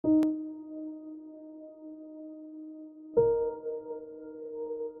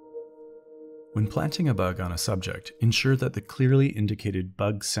When planting a bug on a subject, ensure that the clearly indicated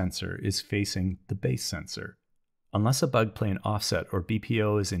bug sensor is facing the base sensor. Unless a bug plane offset or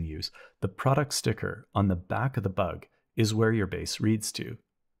BPO is in use, the product sticker on the back of the bug is where your base reads to.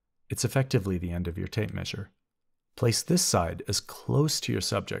 It's effectively the end of your tape measure. Place this side as close to your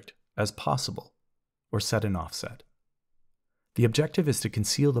subject as possible, or set an offset. The objective is to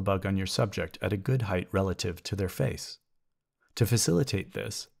conceal the bug on your subject at a good height relative to their face. To facilitate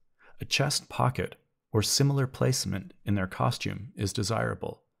this, a chest pocket or similar placement in their costume is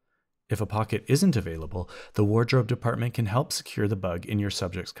desirable. If a pocket isn't available, the wardrobe department can help secure the bug in your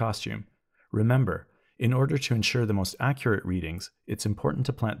subject's costume. Remember, in order to ensure the most accurate readings, it's important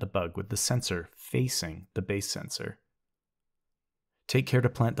to plant the bug with the sensor facing the base sensor. Take care to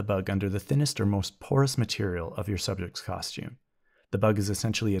plant the bug under the thinnest or most porous material of your subject's costume. The bug is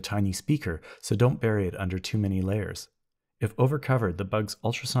essentially a tiny speaker, so don't bury it under too many layers. If overcovered, the bug's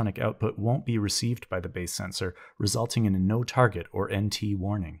ultrasonic output won't be received by the base sensor, resulting in a no target or NT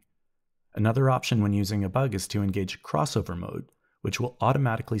warning. Another option when using a bug is to engage crossover mode, which will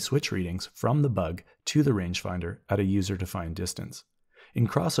automatically switch readings from the bug to the rangefinder at a user-defined distance. In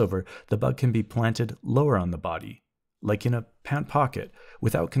crossover, the bug can be planted lower on the body, like in a pant pocket,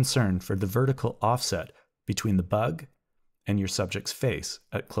 without concern for the vertical offset between the bug and your subject's face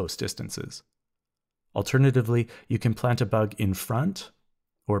at close distances. Alternatively, you can plant a bug in front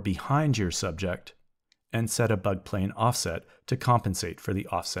or behind your subject and set a bug plane offset to compensate for the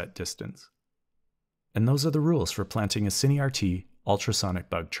offset distance. And those are the rules for planting a Cine RT ultrasonic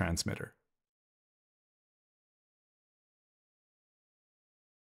bug transmitter.